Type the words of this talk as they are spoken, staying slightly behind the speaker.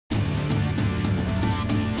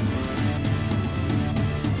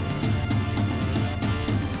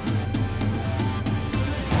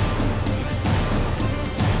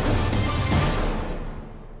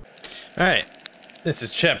Alright, this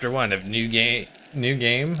is chapter 1 of new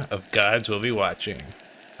game of Gods Will Be Watching.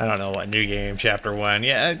 I don't know what new game, chapter 1.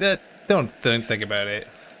 Yeah, don't think about it.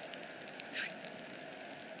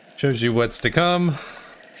 Shows you what's to come.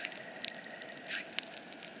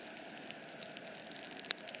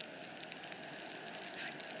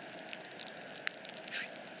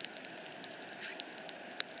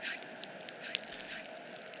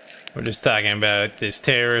 We're just talking about this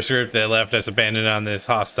terrorist group that left us abandoned on this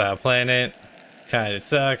hostile planet. Kinda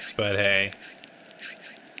sucks, but hey.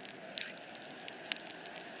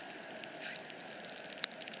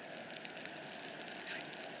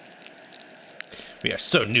 We are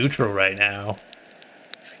so neutral right now.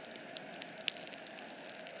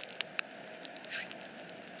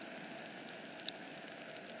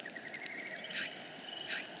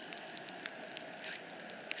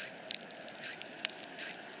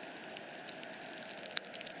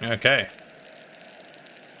 Okay.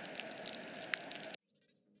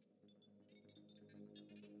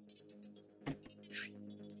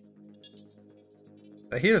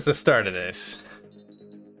 So here's the start of this.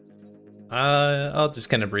 I'll just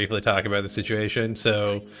kind of briefly talk about the situation.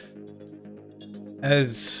 So,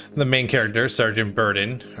 as the main character, Sergeant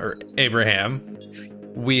Burden, or Abraham,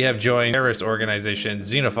 we have joined terrorist organization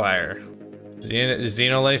Xenofire.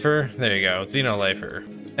 Xenolifer? There you go,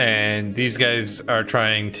 Xenolifer. And these guys are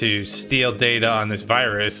trying to steal data on this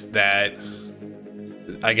virus that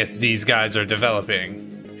I guess these guys are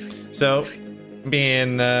developing. So me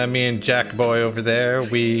and Jack Boy over there,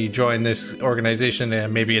 we joined this organization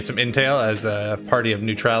and maybe get some intel as a party of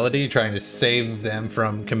neutrality, trying to save them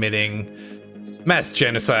from committing mass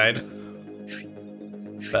genocide.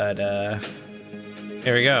 But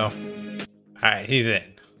here we go. Alright, he's in.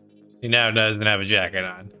 He now doesn't have a jacket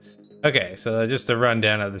on. Okay, so just a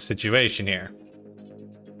rundown of the situation here.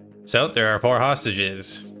 So, there are 4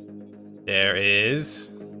 hostages. There is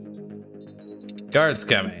guards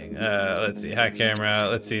coming. Let's see, high camera.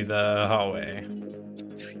 Let's see the hallway.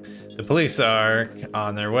 The police are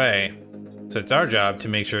on their way. So it's our job to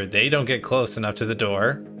make sure they don't get close enough to the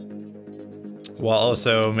door, while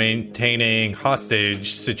also maintaining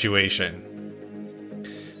hostage situation.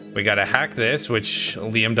 We gotta hack this, which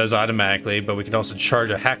Liam does automatically, but we can also charge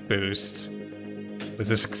a hack boost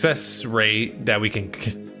with a success rate that we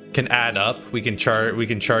can add up. We can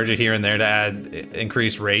charge it here and there to add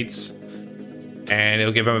increased rates, and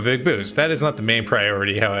it'll give them a big boost. That is not the main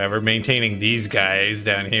priority, however. Maintaining these guys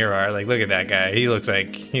down here are like, look at that guy. He looks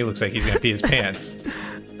like he's gonna pee his pants.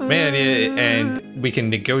 Main idea, and we can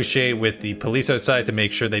negotiate with the police outside to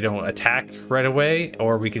make sure they don't attack right away,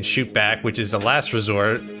 or we can shoot back, which is a last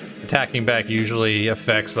resort. Attacking back usually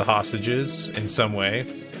affects the hostages in some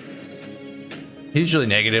way, usually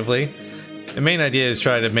negatively. The main idea is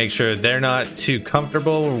try to make sure they're not too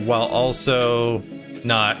comfortable while also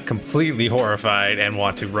not completely horrified and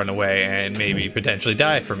want to run away and maybe potentially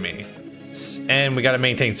die from me. And we got to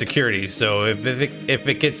maintain security, so if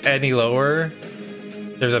it gets any lower,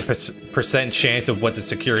 there's a percent chance of what the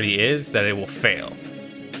security is that it will fail.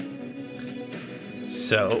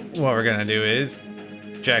 So what we're gonna do is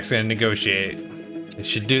Jack's gonna negotiate. It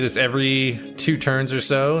should do this every 2 turns or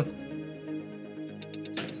so.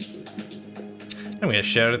 I'm gonna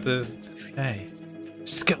shout at this. Hey,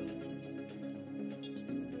 just go.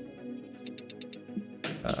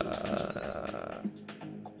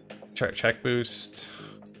 Try check boost.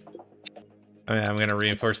 I'm gonna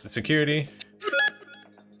reinforce the security.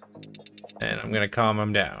 And I'm gonna calm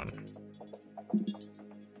them down.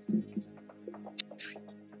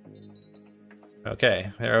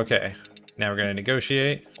 Okay, they're okay. Now we're gonna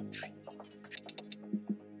negotiate.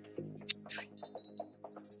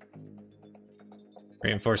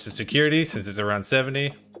 Reinforce the security since it's around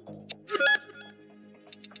 70.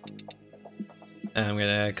 And I'm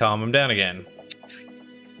gonna calm them down again.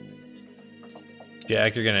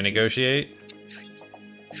 Jack, you're gonna negotiate.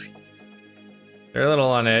 They're a little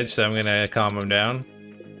on edge, so I'm gonna calm them down.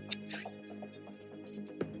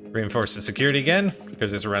 Reinforce the security again,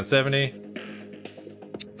 because it's around 70.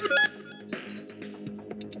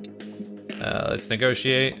 Let's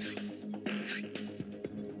negotiate.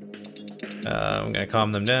 I'm gonna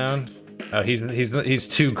calm them down. Oh, he's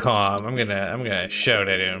too calm. I'm gonna shout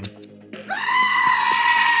at him.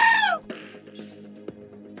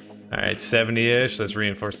 All right, 70-ish. Let's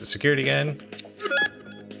reinforce the security again.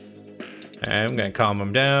 All right, I'm gonna calm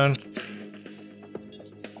them down.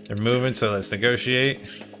 They're moving, so let's negotiate.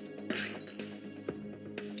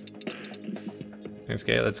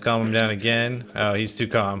 Okay, let's calm him down again. Oh, he's too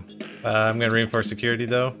calm. I'm gonna reinforce security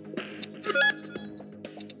though.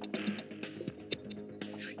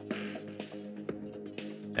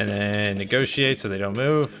 And then and negotiate so they don't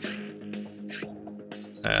move.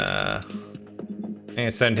 I'm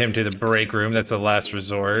gonna send him to the break room. That's the last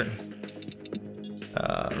resort.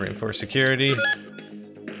 Reinforce security.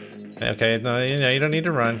 Okay, no, you don't need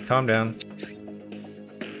to run. Calm down.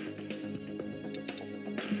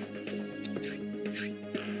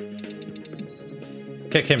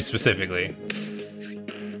 Kick him specifically.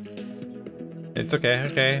 It's okay,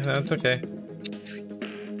 okay, no, it's okay.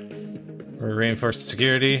 We're reinforcing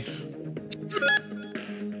security.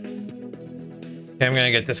 Okay, I'm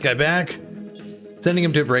gonna get this guy back. Sending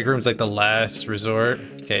him to break room is like the last resort.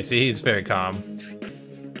 Okay, see, he's very calm.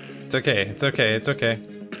 It's okay, it's okay, it's okay.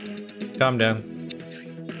 Calm down.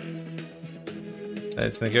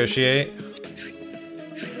 Let's negotiate.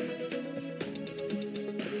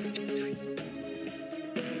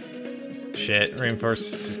 Shit, reinforce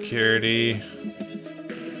security.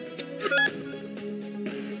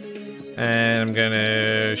 And I'm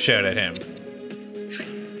gonna shout at him.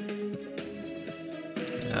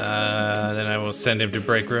 Then I will send him to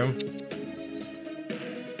break room.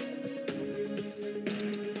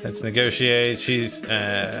 Let's negotiate. She's, I'm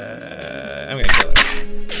gonna kill her.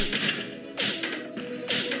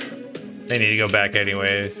 They need to go back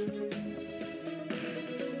anyways.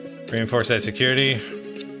 Reinforce that security.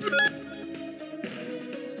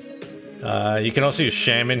 You can also use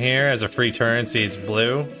Shaman here as a free turn. See, it's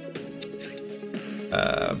blue.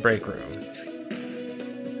 Break room.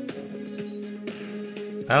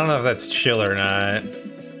 I don't know if that's chill or not.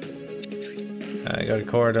 Go to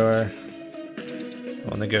corridor.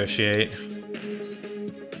 We'll negotiate.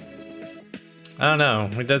 I don't know.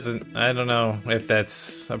 It doesn't. I don't know if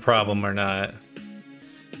that's a problem or not.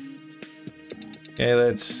 Okay,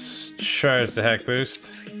 let's charge the hack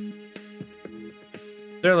boost.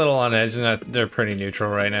 They're a little on edge, and they're pretty neutral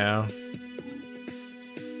right now.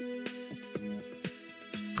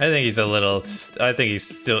 I think he's a little. I think he's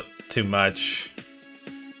still too much.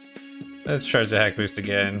 Let's charge the hack boost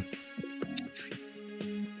again.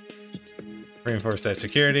 Reinforce that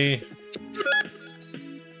security.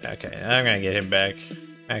 Okay, I'm gonna get him back.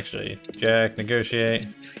 Actually, Jack, negotiate.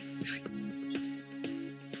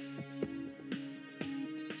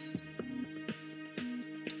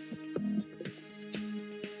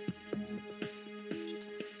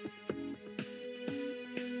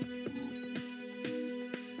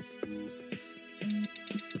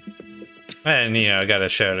 And, you know, gotta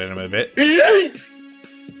shout at him a bit.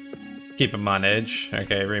 Keep him on edge.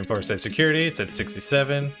 Okay, reinforce that security. It's at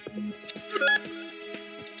 67.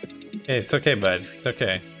 Hey, it's okay, bud. It's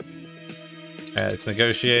okay. Alright, let's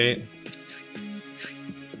negotiate.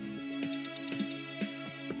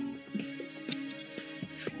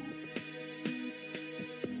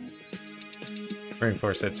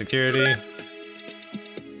 Reinforce that security.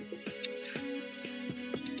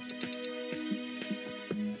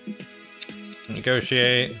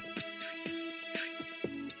 Negotiate.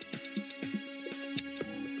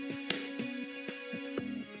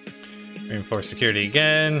 Reinforce security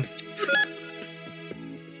again.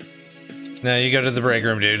 Now you go to the break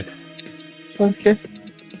room, dude. Okay.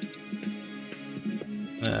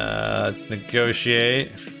 Let's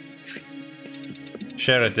negotiate.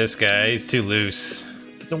 Shout at this guy, he's too loose.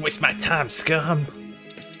 Don't waste my time, scum.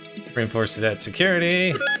 Reinforce that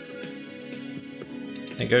security.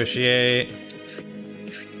 Negotiate.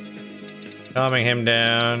 Calming him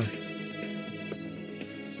down. I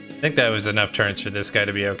think that was enough turns for this guy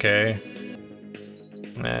to be okay.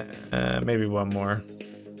 Maybe one more.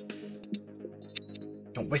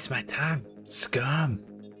 Don't waste my time, scum.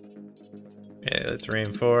 Yeah, let's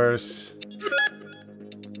reinforce.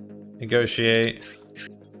 Negotiate.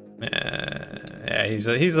 Yeah, he's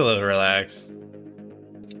a little relaxed.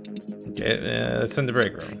 Okay, let's send the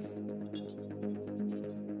break room.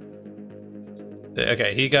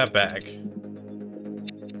 Okay, he got back.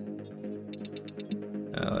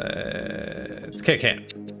 Let's kick him.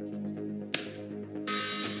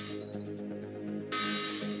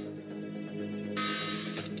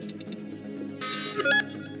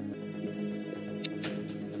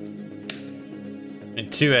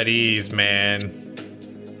 And two at ease, man.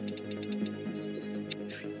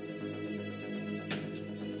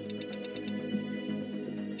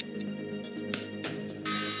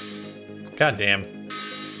 God damn.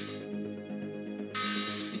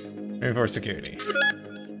 Reinforce security.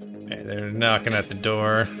 Okay, they're knocking at the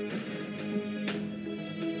door.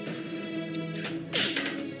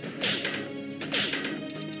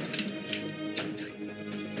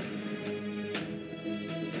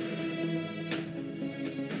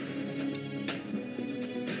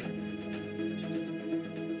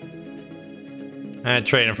 I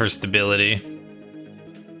trade him for stability.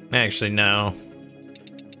 Actually, no.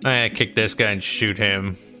 I gotta kick this guy and shoot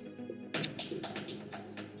him.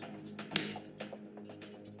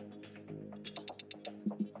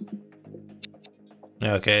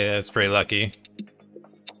 Okay, that's pretty lucky.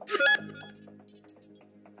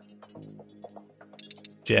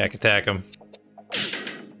 Jack, attack him.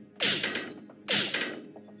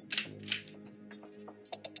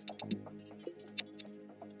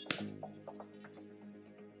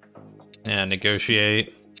 Yeah,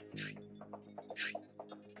 negotiate.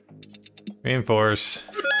 Reinforce.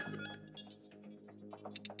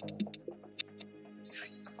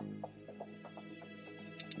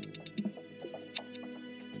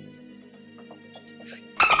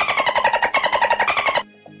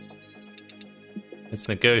 Let's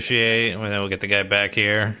negotiate, and then we'll get the guy back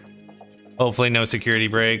here. Hopefully no security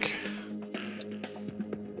break.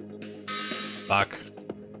 Fuck.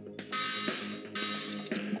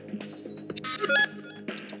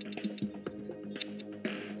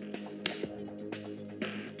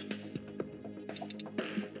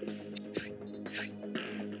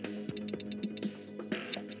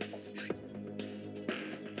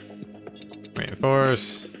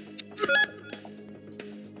 Reinforce.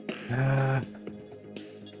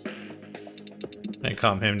 And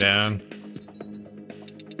calm him down.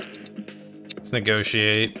 Let's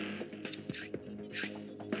negotiate.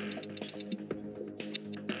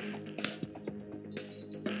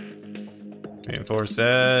 Reinforce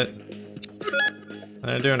that.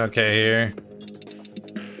 They're doing okay here.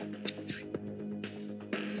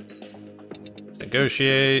 Let's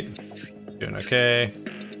negotiate. Doing okay.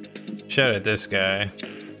 Shout at this guy.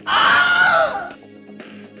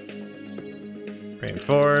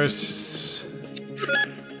 Reinforce.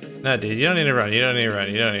 No, dude, you don't need to run. You don't need to run.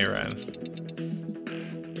 You don't need to run.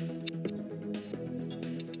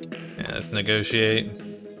 Yeah, let's negotiate.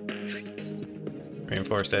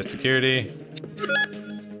 Reinforce that security.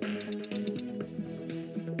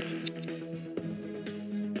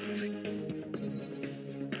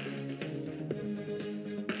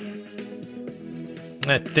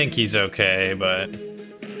 I think he's okay, but...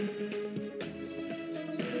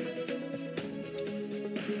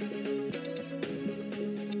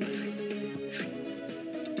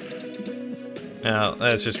 Now,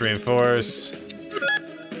 let's just reinforce.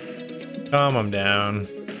 Calm him down.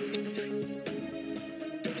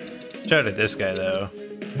 Shout at this guy, though.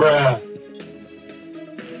 Bruh.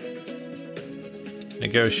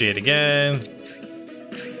 Negotiate again.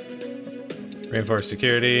 Reinforce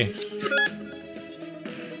security.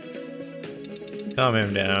 Calm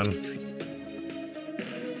him down.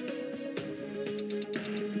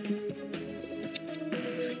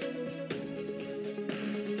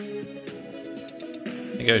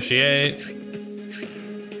 Negotiate.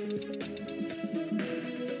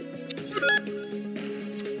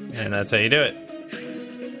 And that's how you do it.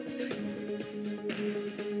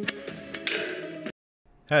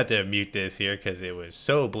 I had to mute this here because it was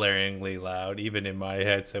so blaringly loud, even in my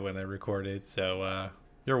headset when I recorded, so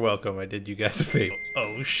you're welcome. I did you guys a favor.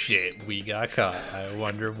 Oh shit, we got caught. I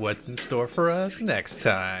wonder what's in store for us next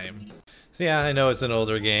time. So yeah, I know it's an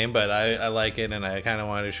older game, but I like it, and I kind of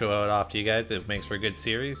wanted to show it off to you guys. It makes for a good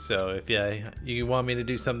series, so if you want me to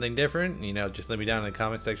do something different, you know, just let me down in the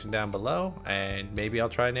comment section down below, and maybe I'll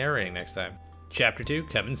try narrating next time. Chapter 2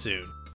 coming soon.